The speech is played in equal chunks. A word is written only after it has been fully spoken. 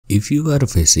If you are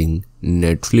facing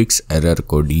Netflix error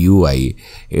code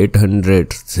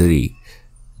ui-800-3,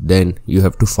 then you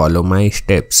have to follow my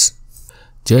steps.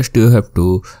 Just you have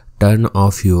to turn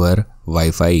off your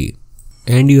Wi-Fi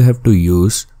and you have to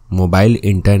use mobile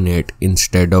internet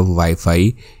instead of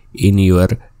Wi-Fi in your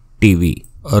TV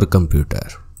or computer.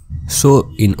 So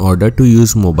in order to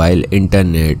use mobile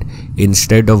internet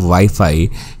instead of Wi-Fi,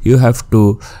 you have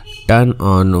to turn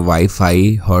on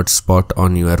Wi-Fi hotspot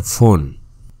on your phone.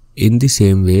 In the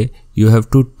same way, you have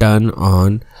to turn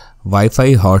on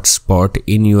Wi-Fi hotspot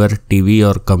in your TV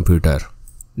or computer.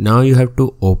 Now you have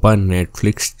to open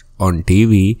Netflix on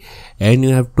TV and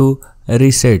you have to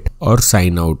reset or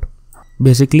sign out.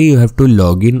 Basically, you have to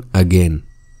log in again.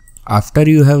 After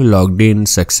you have logged in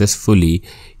successfully,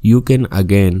 you can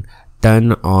again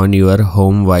turn on your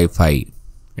home Wi-Fi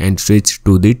and switch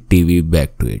to the TV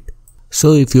back to it.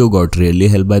 So if you got really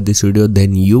help by this video,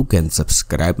 then you can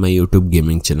subscribe my YouTube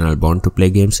gaming channel Born to Play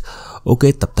Games.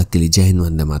 Okay, तब तक के लिए जय हिंद,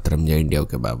 वंदे मातरम, जय India,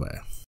 okay, bye bye.